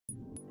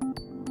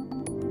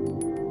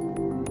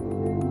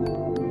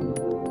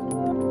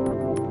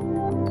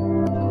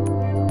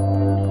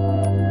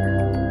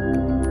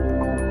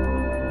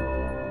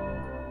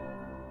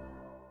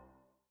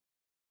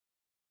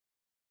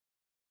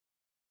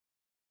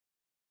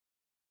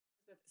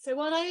So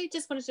what I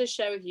just wanted to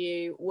share with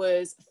you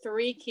was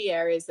 3 key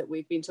areas that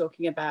we've been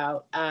talking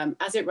about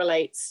as it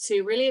relates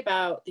to really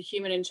about the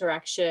human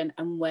interaction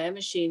and where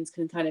machines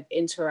can kind of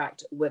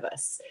interact with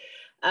us.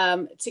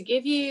 To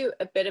give you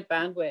a bit of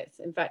bandwidth,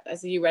 in fact,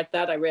 as you read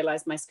that, I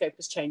realized my scope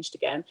has changed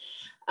again.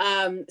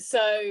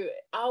 So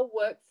our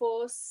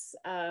workforce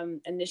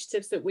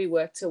initiatives that we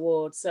work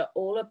towards are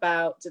all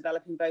about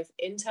developing both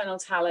internal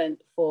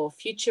talent for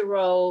future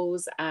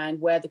roles and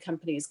where the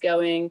company is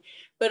going,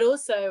 but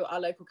also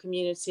our local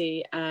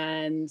community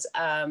and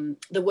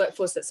the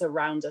workforce that's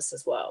around us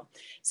as well.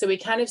 So we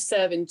kind of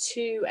serve in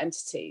 2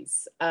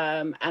 entities.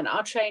 And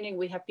our training,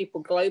 we have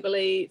people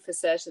globally for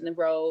certain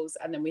roles,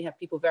 and then we have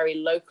people very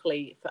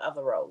locally for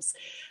other roles.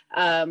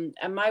 And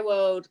my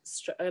world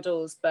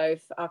straddles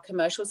both our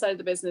commercial side of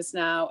the business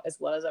now, as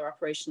well as our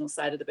operational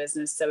side of the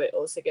business. So it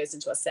also goes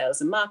into our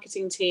sales and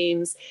marketing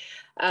teams.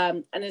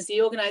 And as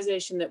the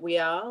organization that we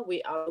are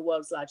the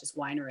world's largest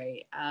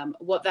winery.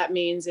 What that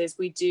means is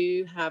we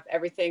do have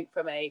everything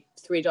from a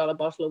 $3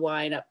 bottle of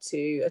wine up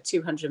to a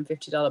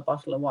 $250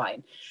 bottle of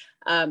wine.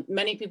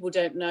 Many people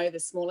don't know the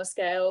smaller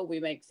scale. We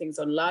make things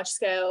on large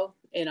scale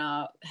in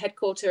our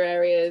headquarter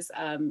areas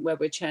where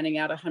we're churning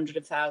out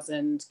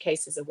 100,000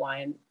 cases of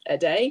wine a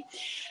day,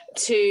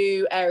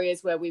 to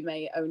areas where we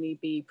may only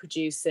be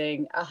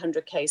producing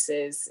 100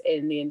 cases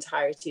in the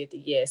entirety of the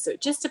year. So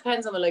it just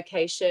depends on the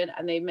location,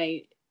 and they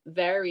may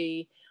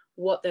vary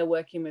what they're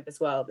working with as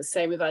well. The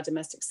same with our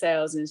domestic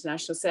sales and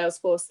international sales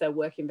force. They're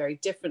working very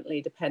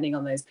differently depending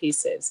on those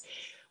pieces.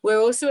 We're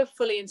also a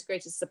fully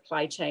integrated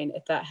supply chain,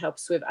 if that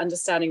helps with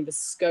understanding the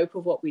scope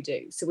of what we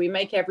do. So we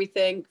make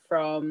everything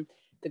from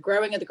the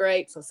growing of the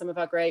grapes, or some of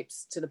our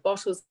grapes, to the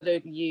bottles that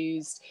are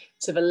used,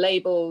 to the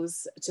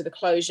labels, to the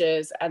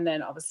closures, and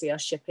then obviously our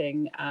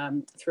shipping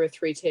through a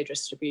 3-tier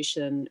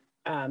distribution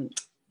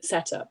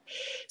setup.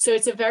 So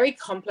it's a very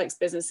complex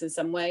business in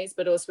some ways,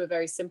 but also a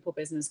very simple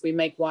business. We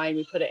make wine,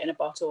 we put it in a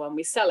bottle, and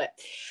we sell it.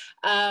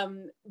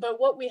 But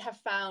what we have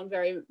found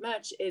very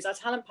much is our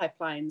talent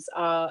pipelines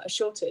are a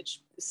shortage.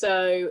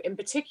 So in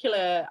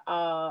particular,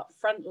 our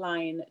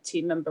frontline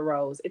team member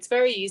roles, it's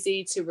very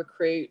easy to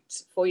recruit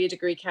 4-year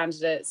degree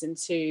candidates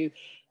into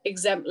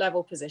exempt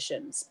level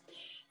positions.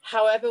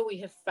 However, we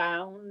have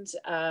found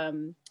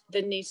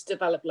the need to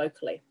develop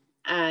locally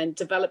and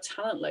develop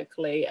talent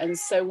locally. And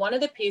so one of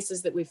the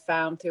pieces that we've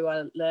found through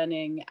our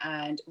learning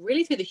and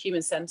really through the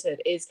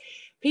human-centered is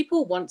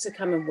people want to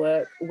come and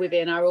work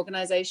within our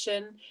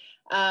organization,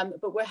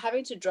 but we're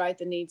having to drive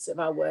the needs of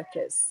our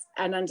workers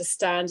and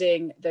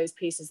understanding those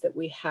pieces that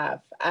we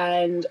have.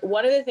 And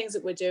one of the things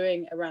that we're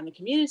doing around the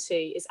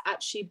community is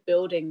actually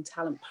building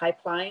talent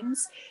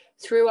pipelines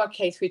through our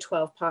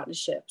K-12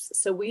 partnerships.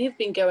 So we have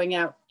been going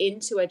out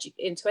into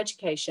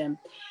education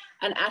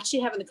and actually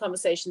having the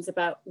conversations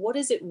about what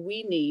is it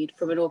we need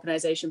from an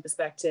organization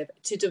perspective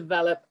to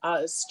develop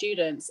our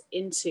students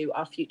into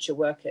our future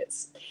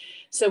workers.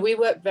 So we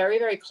work very,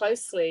 very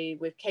closely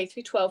with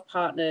K-12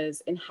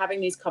 partners in having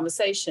these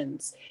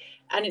conversations.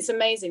 And it's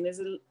amazing. There's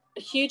a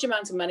huge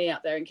amount of money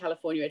out there in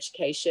California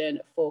education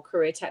for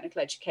career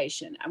technical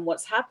education. And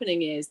what's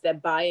happening is they're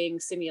buying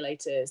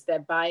simulators, they're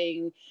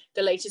buying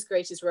the latest,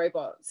 greatest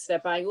robots, they're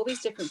buying all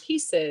these different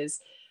pieces,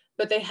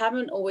 but they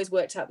haven't always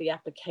worked out the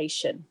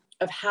application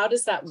of how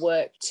does that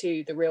work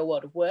to the real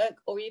world of work,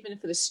 or even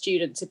for the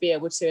student to be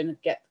able to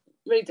get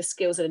really the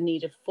skills that are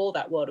needed for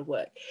that world of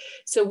work.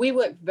 So we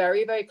work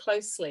very, very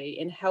closely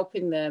in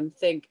helping them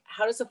think,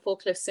 how does a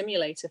forklift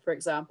simulator, for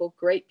example,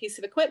 great piece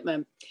of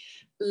equipment,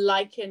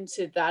 liken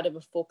to that of a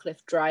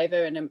forklift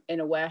driver in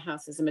a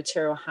warehouse as a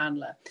material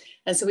handler?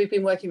 And so we've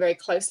been working very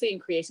closely in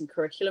creating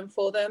curriculum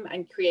for them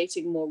and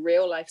creating more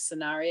real life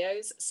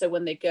scenarios. So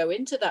when they go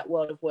into that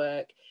world of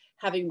work,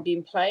 having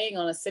been playing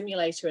on a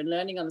simulator and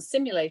learning on a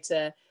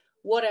simulator,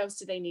 what else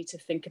do they need to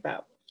think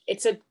about?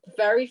 It's a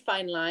very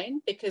fine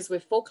line, because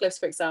with forklifts,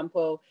 for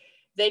example,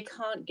 they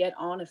can't get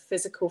on a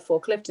physical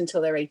forklift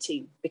until they're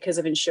 18 because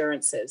of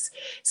insurances.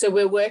 So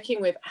we're working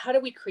with, how do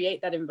we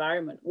create that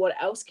environment? What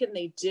else can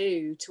they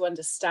do to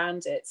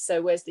understand it?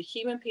 So whereas the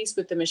human piece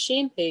with the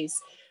machine piece,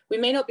 we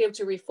may not be able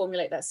to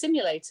reformulate that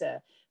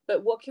simulator,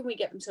 but what can we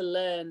get them to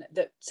learn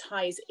that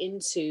ties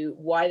into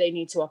why they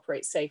need to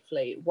operate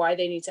safely, why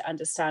they need to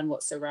understand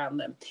what's around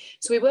them?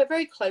 So we work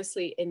very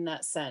closely in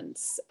that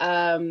sense.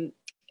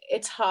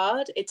 It's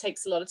hard, it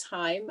takes a lot of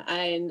time.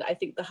 And I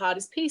think the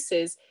hardest piece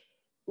is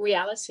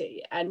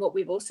reality. And what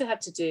we've also had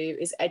to do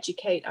is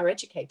educate our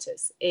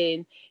educators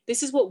in,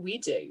 this is what we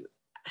do.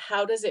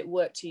 How does it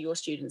work to your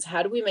students?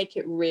 How do we make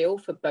it real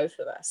for both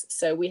of us?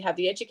 So we have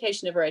the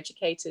education of our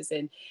educators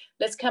in,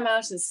 let's come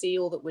out and see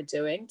all that we're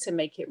doing to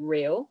make it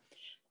real.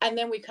 And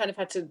then we kind of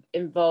had to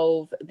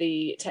involve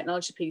the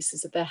technology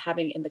pieces that they're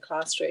having in the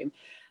classroom.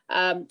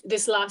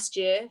 This last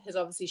year has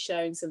obviously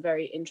shown some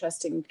very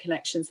interesting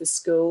connections with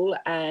school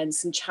and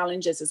some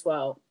challenges as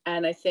well.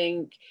 And I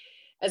think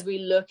as we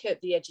look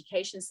at the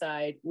education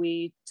side,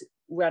 we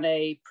run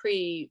a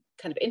kind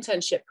of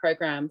internship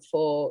program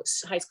for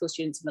high school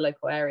students in the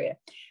local area.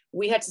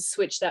 We had to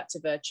switch that to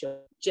virtual,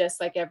 just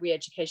like every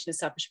education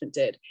establishment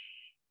did.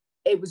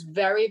 It was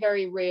very,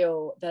 very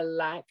real, the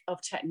lack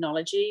of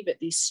technology that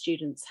these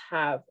students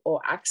have or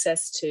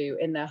access to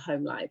in their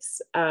home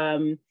lives.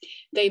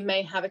 They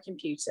may have a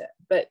computer,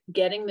 but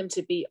getting them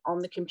to be on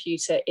the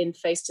computer in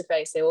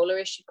face-to-face, they all are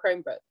issued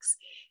Chromebooks,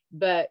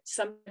 but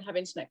some have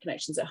internet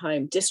connections at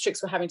home.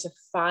 Districts were having to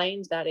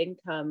find that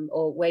income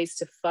or ways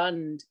to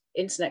fund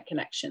internet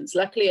connections.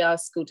 Luckily, our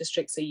school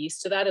districts are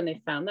used to that and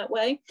they found that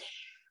way.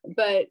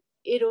 But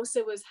it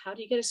also was, how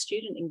do you get a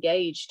student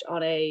engaged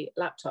on a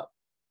laptop?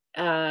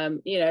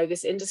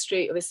 This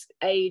industry, this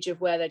age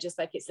of where they're just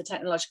like, it's the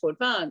technological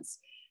advance.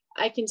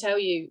 I can tell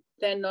you,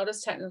 they're not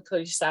as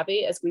technically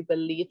savvy as we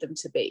believe them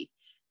to be.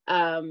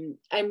 And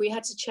we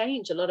had to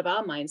change a lot of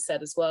our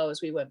mindset as well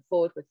as we went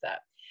forward with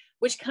that,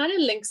 which kind of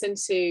links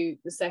into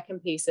the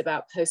second piece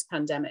about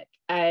post-pandemic.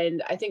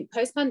 And I think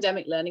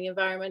post-pandemic learning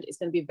environment is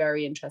going to be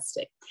very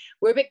interesting.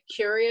 We're a bit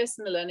curious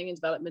in the learning and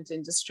development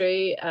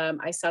industry.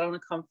 I sat on a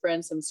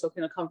conference, I was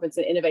talking at a conference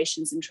on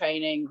innovations in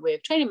training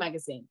with Training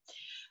Magazine.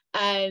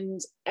 And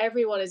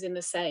everyone is in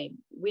the same.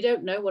 We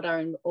don't know what our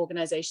own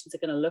organizations are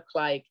going to look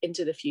like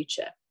into the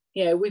future.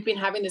 We've been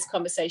having this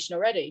conversation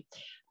already.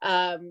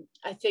 I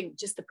think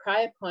just the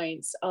prior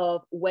points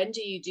of when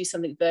do you do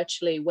something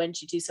virtually, when do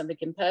you do something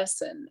in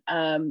person?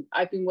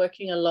 I've been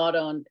working a lot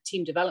on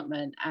team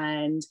development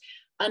and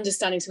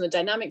understanding some of the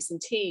dynamics in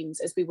teams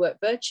as we work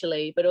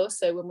virtually, but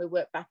also when we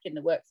work back in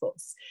the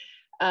workforce.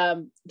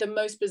 The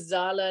most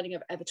bizarre learning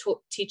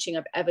teaching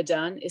I've ever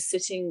done is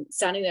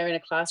standing there in a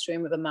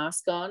classroom with a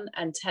mask on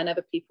and 9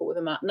 other people with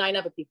a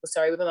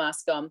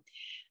mask on,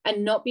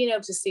 and not being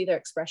able to see their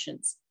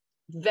expressions.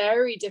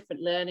 Very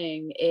different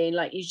learning in,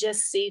 like, you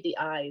just see the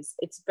eyes.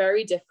 It's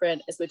very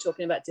different as we're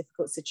talking about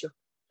difficult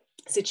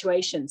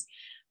situations.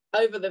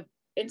 Over the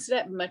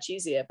internet, much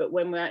easier, but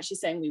when we're actually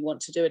saying we want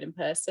to do it in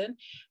person,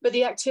 but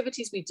the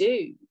activities we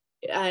do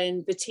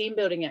and the team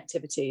building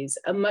activities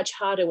are much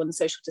harder when the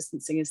social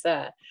distancing is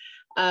there.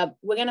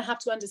 We're going to have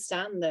to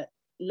understand that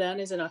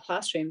learners in our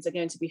classrooms are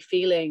going to be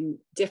feeling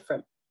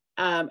different.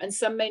 And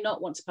some may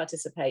not want to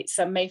participate.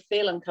 Some may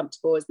feel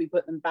uncomfortable as we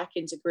put them back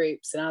into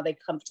groups. And are they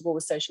comfortable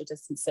with social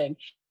distancing?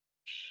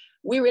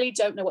 We really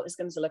don't know what this is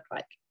going to look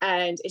like.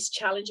 And it's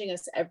challenging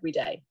us every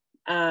day.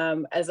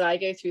 As I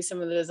go through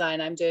some of the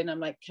design I'm doing, I'm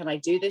like, can I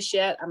do this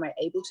yet? Am I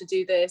able to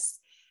do this?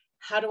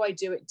 How do I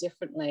do it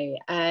differently?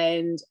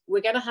 And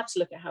we're going to have to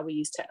look at how we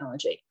use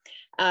technology.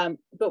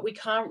 But we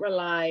can't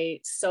rely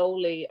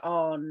solely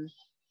on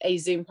a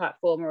Zoom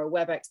platform or a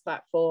WebEx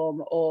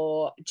platform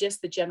or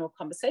just the general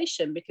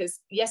conversation,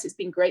 because yes, it's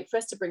been great for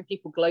us to bring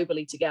people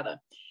globally together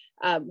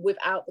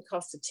without the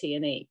cost of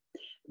T&E.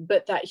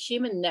 But that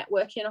human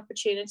networking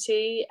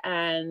opportunity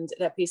and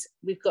that piece,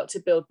 we've got to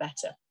build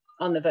better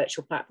on the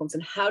virtual platforms.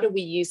 And how do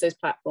we use those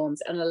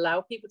platforms and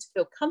allow people to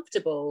feel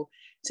comfortable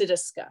to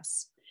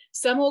discuss?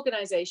 Some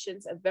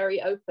organizations are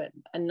very open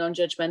and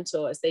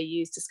non-judgmental as they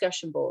use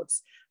discussion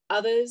boards.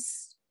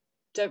 Others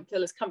don't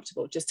feel as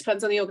comfortable, just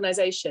depends on the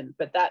organization.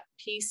 But that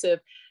piece of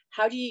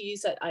how do you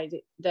use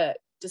that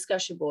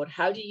discussion board?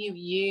 How do you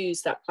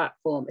use that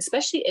platform,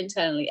 especially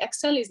internally?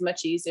 Externally is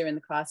much easier in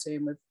the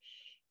classroom with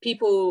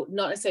people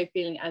not necessarily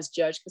feeling as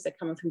judged because they're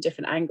coming from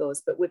different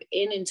angles, but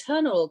within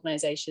internal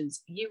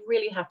organizations, you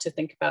really have to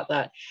think about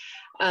that.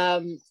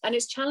 And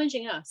it's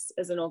challenging us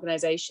as an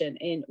organization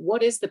in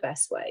what is the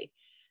best way?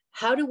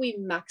 How do we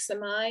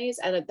maximize,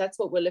 and that's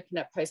what we're looking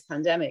at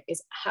post-pandemic,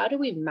 is how do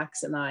we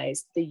maximize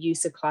the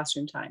use of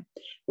classroom time?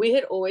 We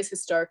had always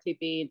historically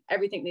been,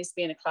 everything needs to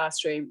be in a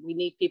classroom. We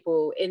need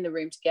people in the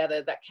room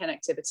together, that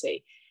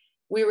connectivity.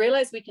 We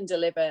realize we can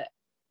deliver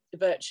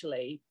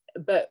virtually,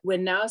 but we're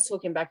now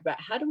talking back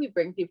about how do we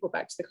bring people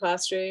back to the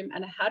classroom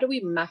and how do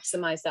we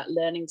maximize that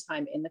learning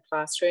time in the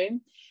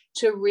classroom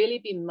to really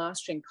be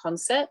mastering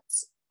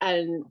concepts,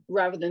 and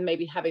rather than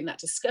maybe having that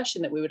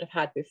discussion that we would have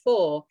had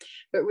before,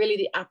 but really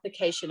the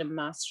application and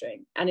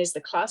mastering. And is the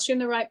classroom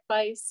the right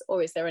place,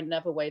 or is there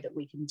another way that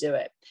we can do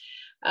it?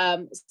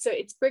 So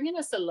it's bringing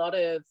us a lot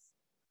of,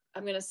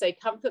 I'm going to say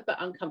comfort,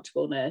 but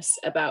uncomfortableness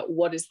about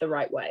what is the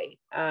right way.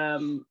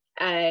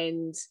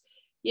 And,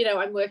 you know,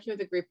 I'm working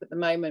with a group at the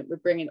moment. We're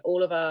bringing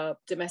all of our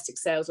domestic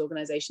sales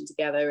organization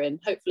together in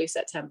hopefully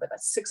September.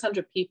 That's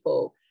 600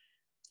 people.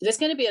 There's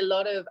going to be a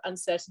lot of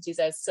uncertainties,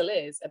 there still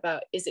is,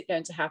 about is it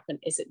going to happen,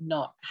 is it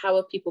not? How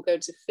are people going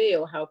to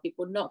feel? How are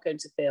people not going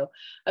to feel?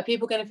 Are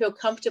people going to feel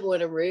comfortable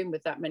in a room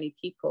with that many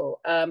people?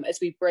 As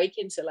we break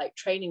into like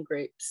training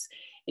groups,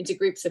 into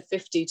groups of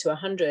 50 to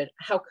 100,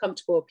 how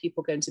comfortable are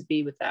people going to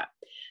be with that?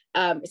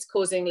 It's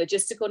causing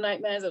logistical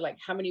nightmares of like,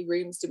 how many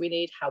rooms do we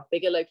need? How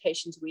big a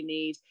location do we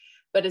need?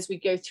 But as we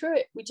go through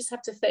it, we just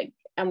have to think,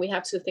 and we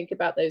have to think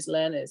about those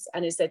learners.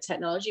 And is there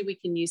technology we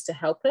can use to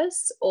help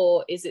us,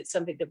 or is it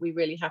something that we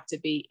really have to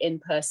be in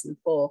person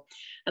for?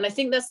 And I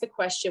think that's the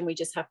question we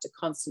just have to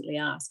constantly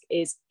ask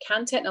is,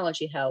 can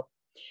technology help?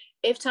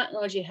 If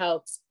technology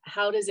helps,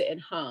 how does it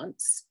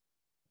enhance?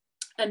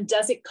 And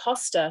does it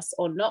cost us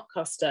or not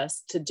cost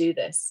us to do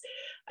this?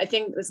 I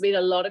think there's been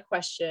a lot of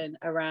question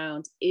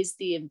around, is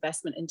the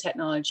investment in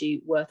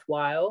technology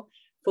worthwhile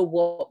for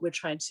what we're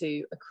trying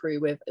to accrue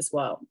with as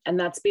well? And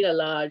that's been a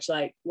large,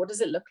 like, what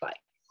does it look like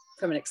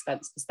from an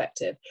expense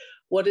perspective?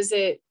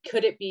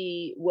 Could it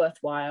be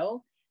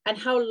worthwhile? And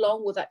how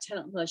long will that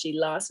technology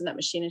last and that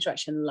machine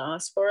interaction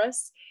last for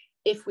us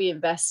if we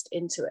invest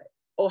into it?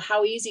 Or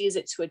how easy is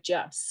it to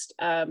adjust?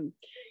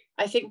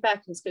 I think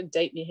back, and it's going to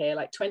date me here,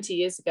 like 20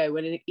 years ago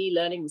when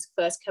e-learning was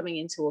first coming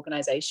into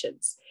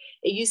organizations,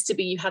 it used to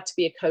be you had to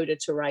be a coder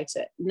to write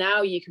it.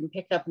 Now you can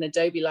pick up an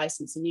Adobe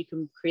license and you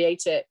can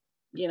create it,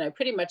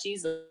 pretty much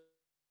easily,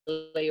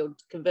 or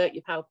convert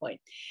your PowerPoint.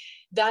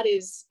 That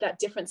is that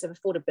difference of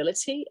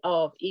affordability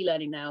of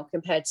e-learning now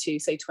compared to,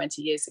 say,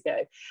 20 years ago.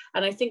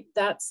 And I think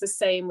that's the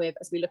same with,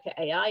 as we look at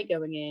AI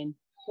going in,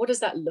 what does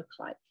that look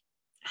like?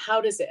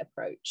 How does it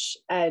approach?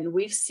 And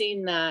we've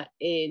seen that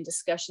in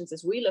discussions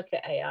as we look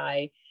at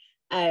AI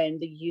and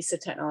the use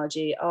of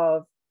technology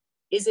of,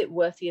 is it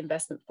worth the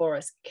investment for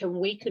us? Can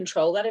we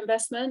control that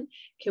investment?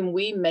 Can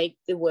we make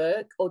the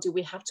work? Or do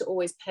we have to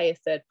always pay a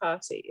third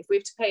party? If we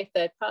have to pay a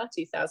third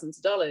party thousands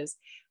of dollars,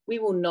 we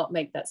will not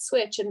make that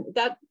switch. And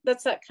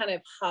that's that kind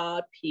of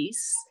hard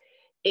piece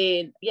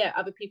in, yeah,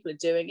 other people are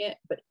doing it,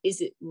 but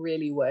is it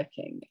really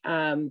working?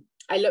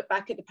 I look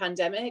back at the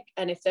pandemic,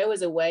 and if there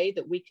was a way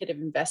that we could have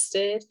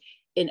invested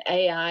in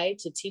AI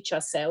to teach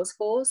our sales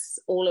force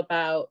all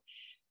about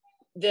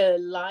the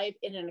live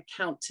in an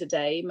account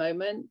today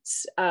moment,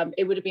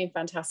 it would have been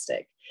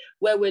fantastic.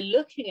 Where we're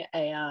looking at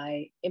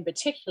AI in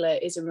particular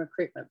is in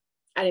recruitment,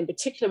 and in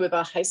particular with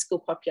our high school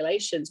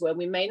populations, where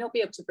we may not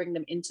be able to bring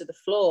them into the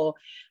floor,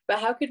 but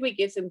how could we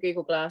give them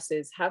Google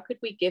glasses? How could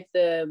we give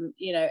them,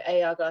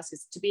 AR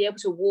glasses to be able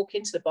to walk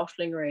into the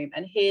bottling room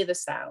and hear the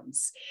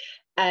sounds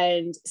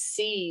and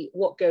see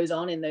what goes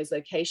on in those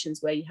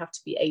locations where you have to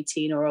be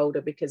 18 or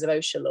older because of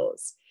OSHA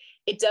laws?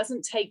 It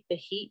doesn't take the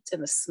heat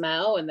and the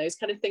smell and those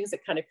kind of things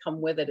that kind of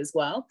come with it as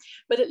well,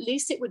 but at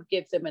least it would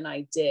give them an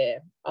idea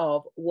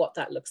of what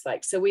that looks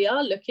like. So we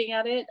are looking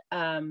at it.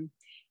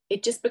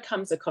 It just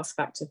becomes a cost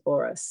factor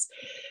for us.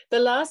 The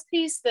last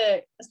piece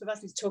that I've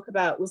asked me to talk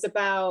about was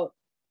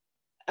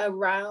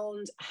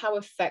around how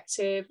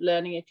effective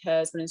learning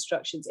occurs when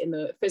instruction's in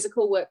the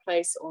physical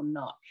workplace or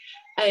not.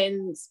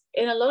 And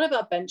in a lot of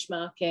our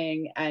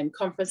benchmarking and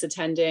conference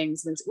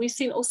attendings, we've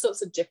seen all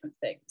sorts of different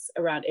things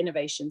around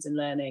innovations in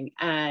learning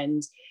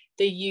and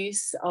the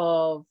use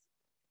of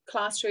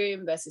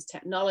classroom versus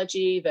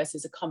technology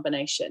versus a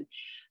combination.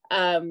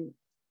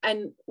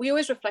 And we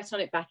always reflect on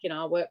it back in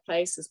our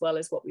workplace as well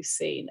as what we've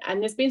seen.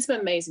 And there's been some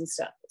amazing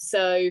stuff.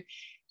 So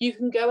you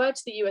can go out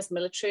to the US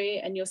military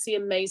and you'll see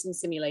amazing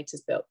simulators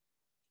built,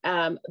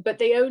 but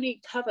they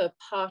only cover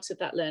part of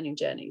that learning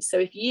journey. So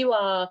if you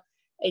are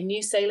a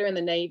new sailor in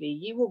the Navy,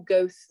 you will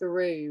go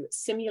through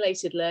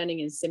simulated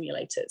learning in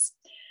simulators.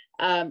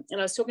 And I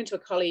was talking to a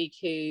colleague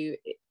who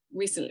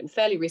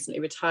fairly recently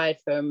retired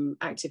from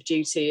active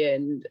duty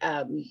and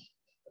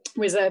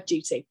reserve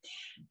duty,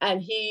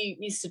 and he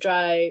used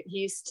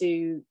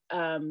to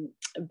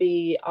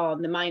be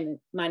on the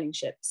mining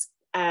ships,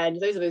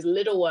 and those are those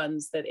little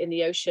ones that in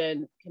the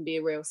ocean can be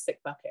a real sick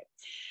bucket.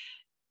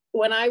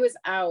 When I was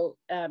out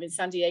in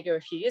San Diego a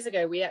few years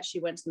ago, we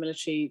actually went to the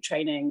military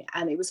training,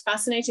 and it was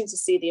fascinating to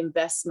see the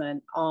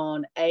investment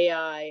on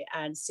AI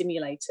and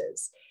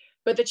simulators.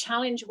 But the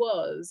challenge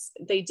was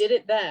they did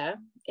it there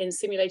in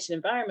simulated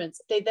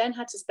environments. They then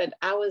had to spend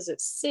hours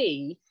at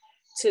sea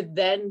to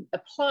then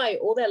apply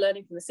all their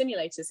learning from the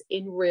simulators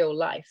in real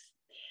life.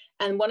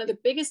 And one of the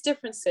biggest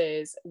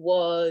differences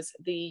was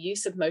the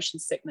use of motion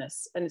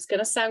sickness. And it's going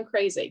to sound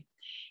crazy.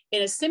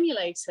 In a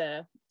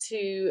simulator,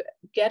 to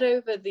get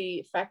over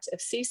the fact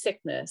of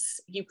seasickness,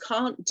 you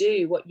can't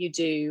do what you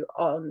do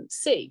on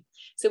sea.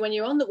 So when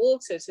you're on the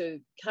water, to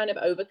kind of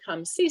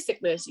overcome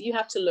seasickness, you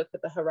have to look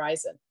at the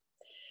horizon.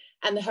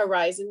 And the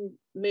horizon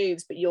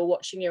moves, but you're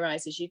watching your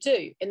eyes as you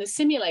do. In the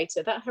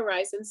simulator, that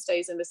horizon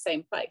stays in the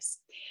same place.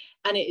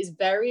 And it is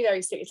very,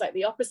 very still. It's like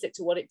the opposite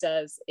to what it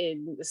does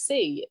in the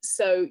sea.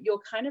 So you're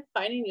kind of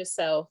finding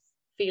yourself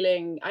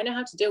feeling, I know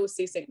how to deal with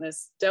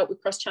seasickness, dealt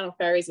with cross-channel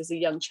ferries as a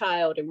young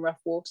child in rough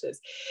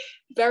waters,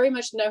 very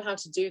much know how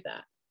to do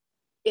that.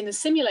 In the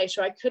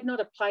simulator, I could not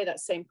apply that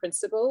same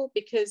principle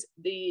because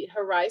the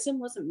horizon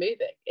wasn't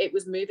moving. It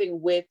was moving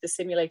with the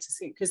simulator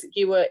because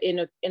you were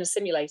in a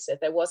simulator.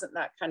 There wasn't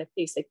that kind of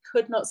piece. They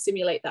could not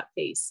simulate that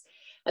piece.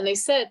 And they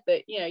said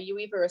that, you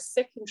either are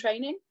sick in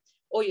training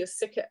or you're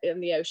sick in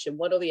the ocean,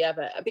 one or the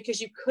other, because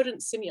you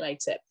couldn't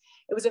simulate it.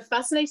 It was a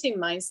fascinating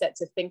mindset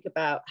to think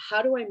about,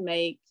 how do I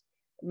make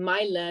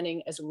my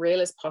learning as real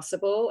as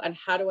possible? And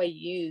how do I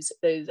use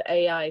those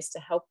AIs to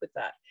help with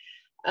that?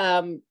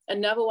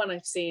 Another one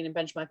I've seen in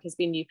benchmark has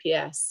been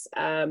UPS.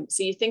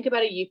 So you think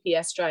about a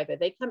UPS driver,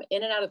 they come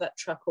in and out of that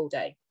truck all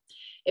day.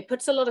 It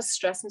puts a lot of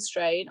stress and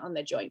strain on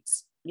their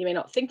joints. You may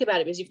not think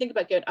about it, but as you think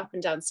about going up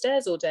and down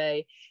stairs all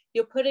day,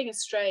 you're putting a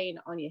strain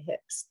on your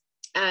hips.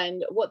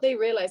 And what they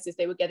realized is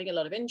they were getting a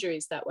lot of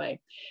injuries that way.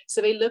 So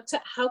they looked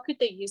at how could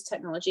they use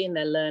technology in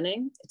their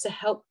learning to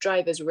help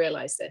drivers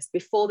realize this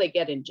before they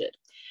get injured.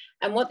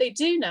 And what they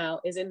do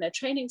now is in their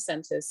training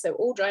centers. So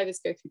all drivers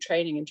go through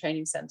training in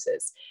training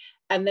centers,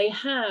 and they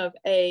have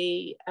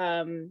a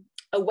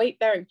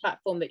weight-bearing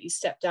platform that you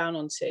step down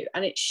onto,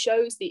 and it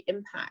shows the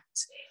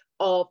impact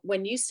of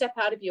when you step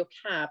out of your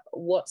cab,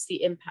 what's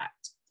the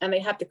impact? And they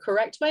have the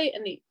correct way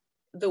and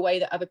the way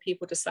that other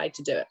people decide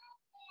to do it.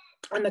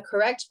 And the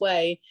correct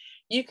way,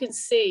 you can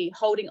see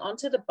holding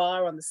onto the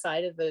bar on the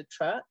side of the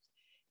truck,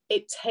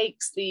 it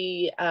takes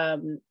the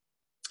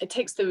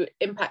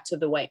impact of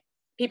the weight.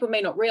 People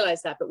may not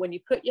realize that, but when you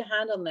put your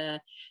hand on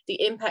there,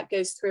 the impact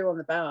goes through on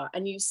the bar,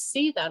 and you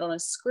see that on a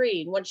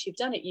screen. Once you've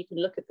done it, you can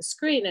look at the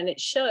screen and it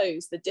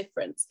shows the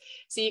difference.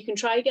 So you can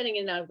try getting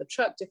in and out of the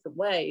truck different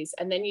ways,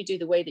 and then you do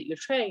the way that you're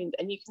trained,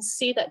 and you can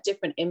see that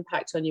different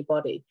impact on your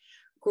body.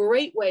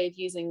 Great way of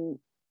using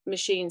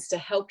machines to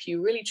help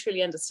you really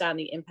truly understand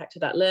the impact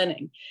of that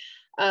learning.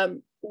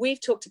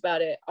 We've talked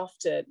about it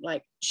often,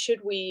 like,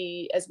 should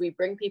we, as we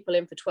bring people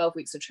in for 12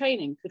 weeks of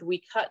training, could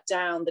we cut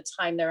down the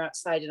time they're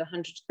outside in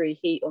 100-degree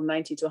heat or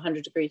 90 to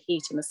 100-degree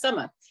heat in the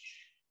summer?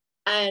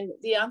 And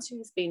the answer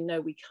has been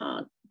no, we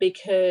can't,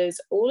 because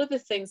all of the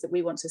things that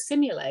we want to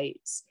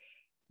simulate,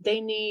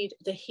 they need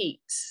the heat,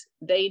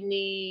 they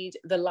need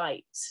the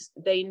light,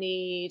 they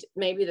need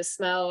maybe the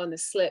smell and the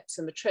slips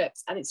and the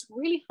trips. And it's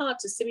really hard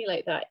to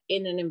simulate that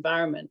in an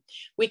environment.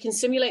 We can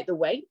simulate the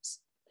weight.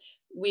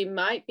 We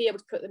might be able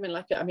to put them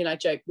in I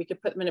joke, we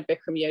could put them in a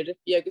Bikram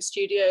yoga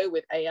studio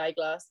with AI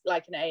glass,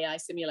 like an AI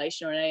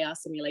simulation or an AR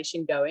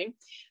simulation going,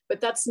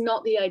 but that's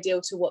not the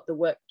ideal to what the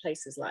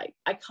workplace is like.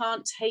 I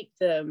can't take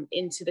them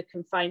into the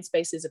confined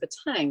spaces of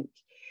a tank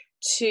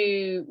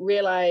to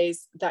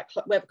realize that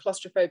whether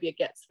claustrophobia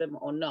gets them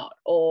or not,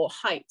 or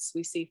heights.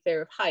 We see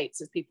fear of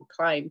heights as people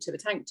climb to the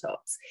tank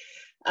tops.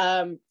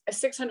 A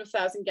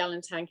 600,000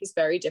 gallon tank is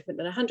very different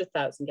than a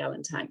 100,000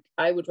 gallon tank.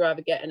 I would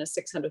rather get in a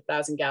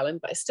 600,000 gallon,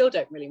 but I still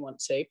don't really want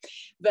to,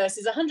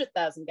 versus a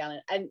 100,000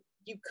 gallon. And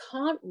you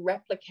can't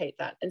replicate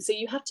that. And so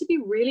you have to be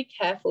really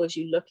careful as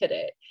you look at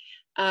it.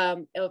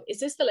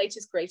 Is this the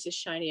latest, greatest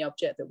shiny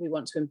object that we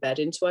want to embed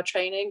into our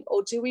training?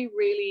 Or do we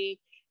really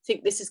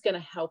think this is going to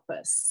help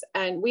us?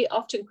 And we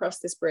often cross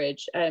this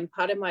bridge. And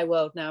part of my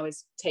world now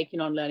is taking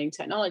on learning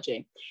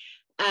technology.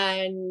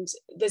 And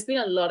there's been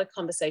a lot of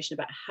conversation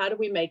about how do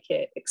we make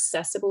it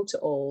accessible to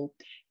all?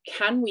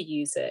 Can we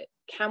use it?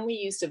 Can we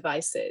use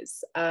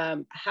devices?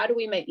 How do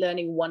we make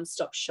learning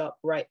one-stop shop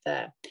right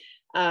there?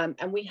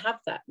 And we have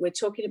that. We're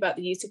talking about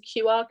the use of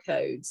QR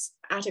codes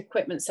at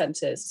equipment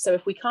centers. So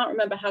if we can't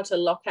remember how to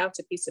lock out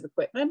a piece of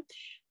equipment,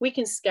 we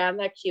can scan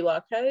that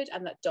QR code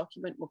and that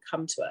document will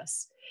come to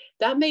us.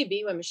 That may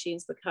be when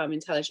machines become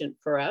intelligent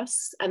for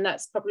us. And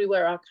that's probably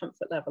where our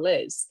comfort level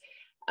is.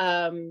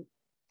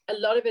 A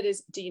lot of it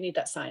is, do you need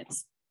that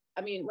science?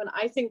 I mean, when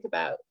I think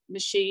about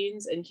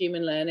machines and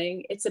human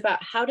learning, it's about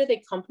how do they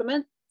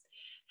complement?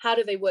 How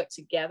do they work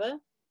together?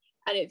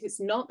 And if it's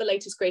not the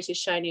latest,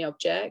 greatest, shiny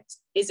object,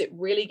 is it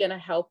really going to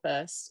help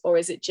us, or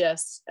is it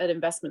just an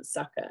investment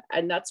sucker?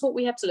 And that's what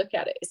we have to look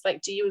at it. It's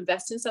like, do you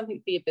invest in something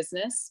for your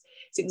business?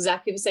 It's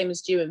exactly the same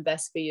as do you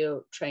invest for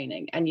your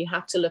training? And you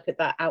have to look at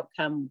that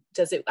outcome.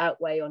 Does it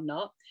outweigh or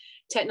not?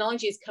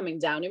 Technology is coming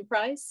down in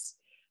price,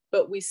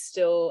 but we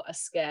still are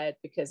scared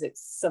because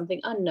it's something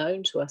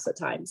unknown to us at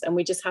times. And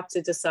we just have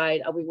to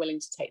decide, are we willing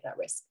to take that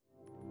risk?